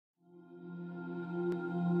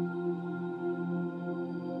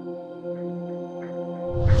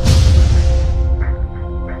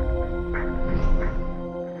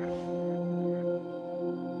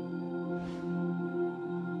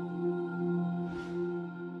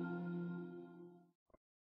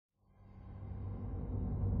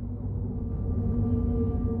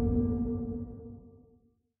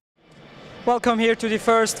Welcome here to the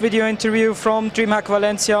first video interview from DreamHack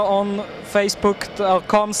Valencia on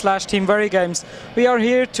facebook.com/teamverygames. We are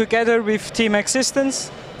here together with Team x6tence.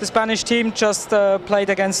 The Spanish team just played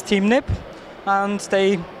against Team NIP and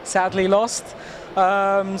they sadly lost.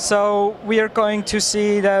 So we are going to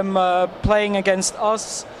see them playing against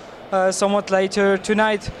us somewhat later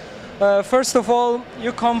tonight. First of all,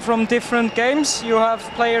 you come from different games. You have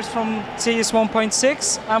players from CS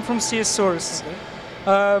 1.6 and from CS Source.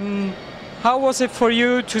 Okay. How was it for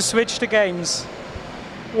you to switch the games?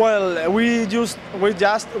 Well, we just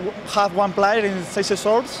have one player in CS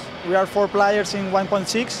Source. We are 4 players in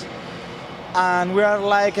 1.6, and we are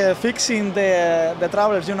like fixing the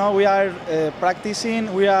troubles. You know, we are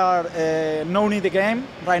practicing. We are knowing the game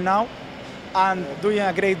right now, and doing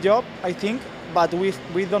a great job, I think. But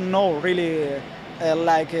we don't know really,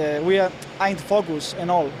 we ain't focused and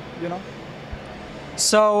all, you know.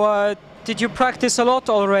 So. Did you practice a lot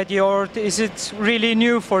already, or is it really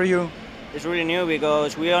new for you? It's really new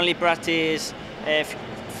because we only practice 5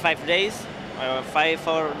 days,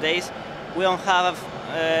 4 days. We don't have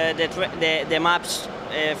the maps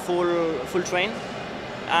full train,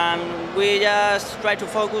 and we just try to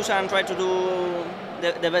focus and try to do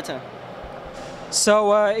the better.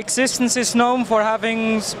 So x6tence is known for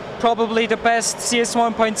having probably the best CS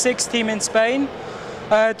 1.6 team in Spain.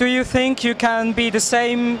 Do you think you can be the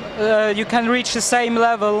same? You can reach the same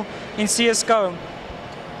level in CS:GO?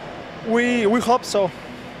 We hope so.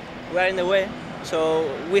 We are in the way, so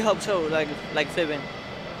we hope so. Like FlipiN.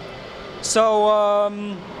 So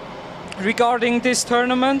regarding this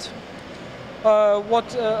tournament,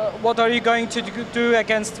 what are you going to do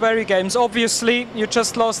against Verygames? Obviously, you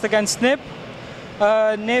just lost against NIP.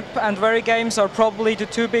 NIP and Verygames are probably the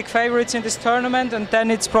 2 big favorites in this tournament, and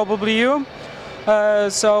then it's probably you.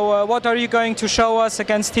 So what are you going to show us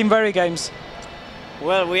against Team Verygames?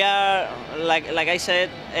 Well, we are, like I said,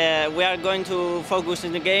 we are going to focus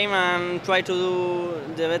in the game and try to do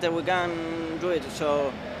the better we can do it.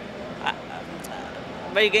 So,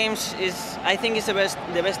 Verygames I think, is the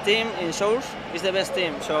best team in Source. It's the best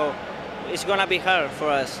team, so it's gonna be hard for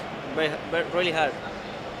us, really hard.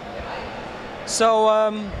 So,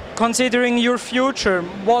 considering your future,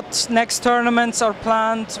 what next tournaments are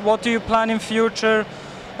planned? What do you plan in future?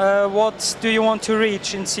 What do you want to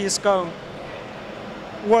reach in CS:GO?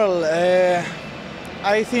 Well,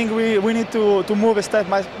 I think we need to move step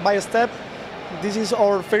by step. This is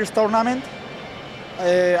our first tournament,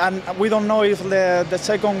 and we don't know if the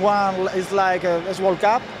second one is like a World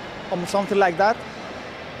Cup or something like that.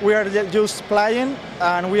 We are just playing,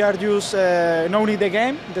 and we are just knowing the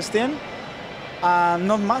game, the team.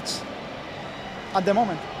 Not much at the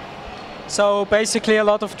moment. So basically a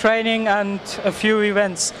lot of training and a few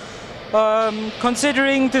events.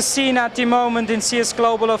 Considering the scene at the moment in CS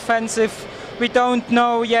Global Offensive, we don't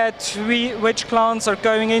know yet which clans are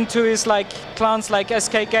going into. Is like clans like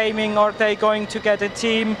SK Gaming, are they going to get a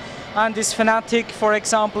team? And is Fnatic, for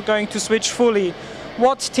example, going to switch fully?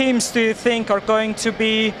 What teams do you think are going to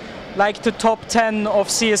be like the top 10 of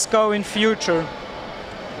CSGO in future?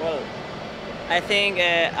 Well, I think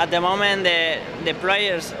at the moment the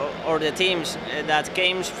players or the teams that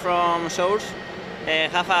came from Source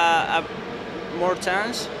have a more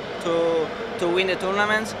chance to win the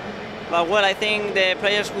tournaments. But well, I think the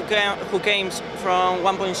players who came from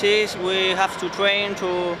 1.6, we have to train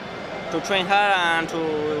hard and to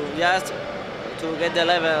get the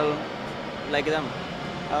level like them.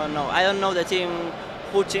 I don't know the team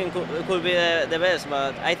who team could be the best,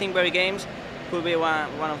 but I think Verygames could be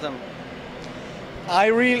one of them.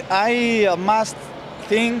 I must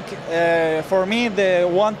think, for me, the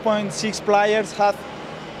 1.6 players have,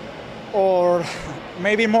 or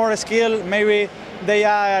maybe more skill, maybe they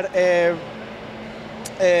are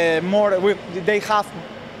they have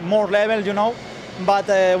more level, you know, but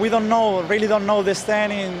we really don't know the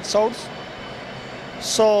stand in Source.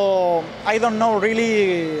 So I don't know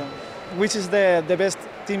really which is the best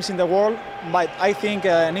teams in the world, but I think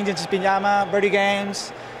Ninja Pyjama,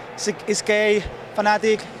 Verygames, xikii,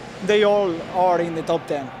 Fnatic, they all are in the top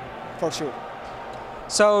 10, for sure.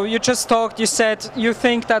 So you just talked, you said you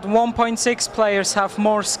think that 1.6 players have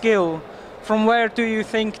more skill. From where do you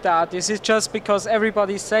think that? Is it just because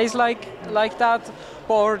everybody says like that?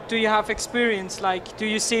 Or do you have experience? Like, do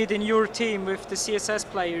you see it in your team with the CSS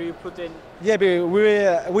player you put in? Yeah,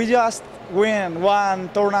 we just win one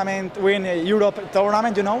tournament, win a Europe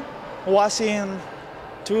tournament, you know. Was in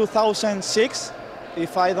 2006,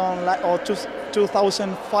 if I don't like, or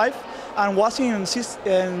 2005, and was in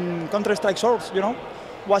Counter-Strike Source, you know.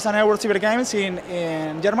 Was an Euro Cyber Games in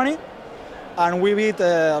Germany, and we beat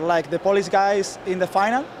like the Polish guys in the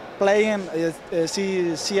final. playing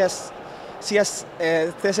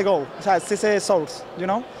CSGO, CS source, you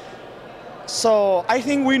know. So I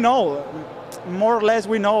think we know, more or less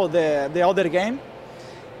we know the other game,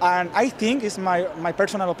 and I think it's my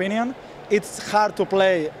personal opinion. It's hard to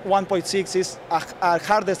play 1.6 is a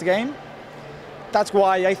hardest game. That's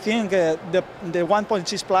why I think the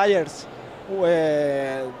 1.6 players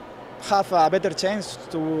have a better chance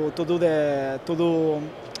to do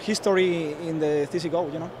history in the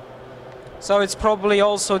CSGO, you know. So it's probably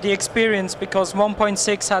also the experience, because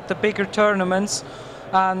 1.6 had the bigger tournaments,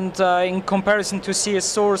 and in comparison to CS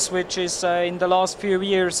Source, which is in the last few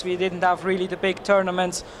years, we didn't have really the big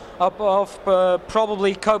tournaments. Of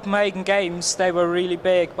probably Copenhagen Games, they were really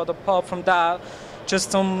big, but apart from that,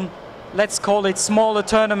 just some, let's call it, smaller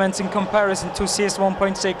tournaments in comparison to CS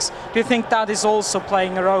 1.6. Do you think that is also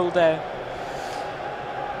playing a role there?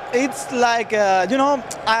 It's like, you know,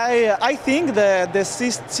 I think the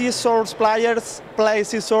CS Source players play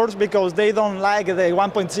CS Source because they don't like the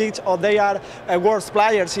 1.6, or they are worse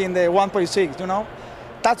players in the 1.6, you know.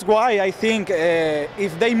 That's why I think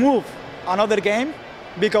if they move another game,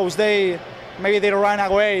 because maybe they run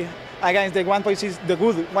away against the 1.6, the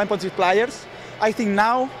good 1.6 players, I think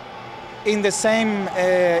now in the same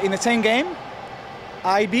game,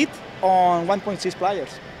 I beat on 1.6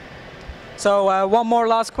 players. So one more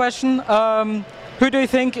last question. Who do you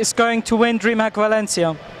think is going to win DreamHack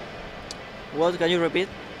Valencia? What, can you repeat?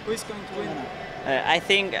 Who is going to win? I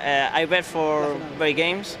think I bet for Very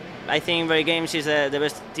Games. I think Very Games is the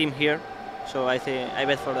best team here, so I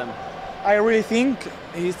bet for them. I really think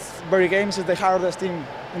Very Games is the hardest team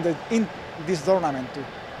in this tournament too.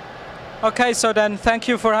 Okay, so then thank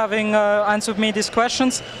you for having answered me these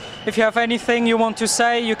questions. If you have anything you want to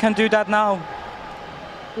say, you can do that now.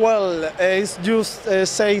 Well, it's just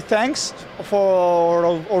say thanks for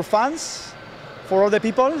our fans, for all the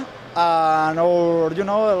people, and our, you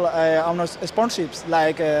know, our sponsorships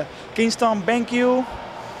like Kingston, BenQ,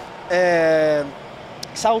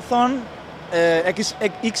 Southon,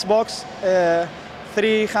 Xbox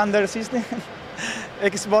 360,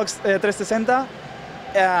 Xbox 360,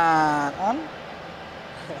 and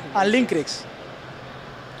Linkrix.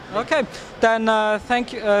 Okay, then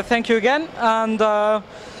thank you again, and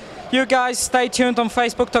you guys stay tuned on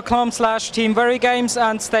facebook.com/teamverygames,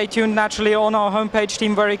 and stay tuned naturally on our homepage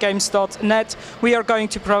teamverygames.net. We are going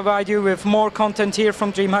to provide you with more content here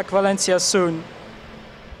from DreamHack Valencia soon.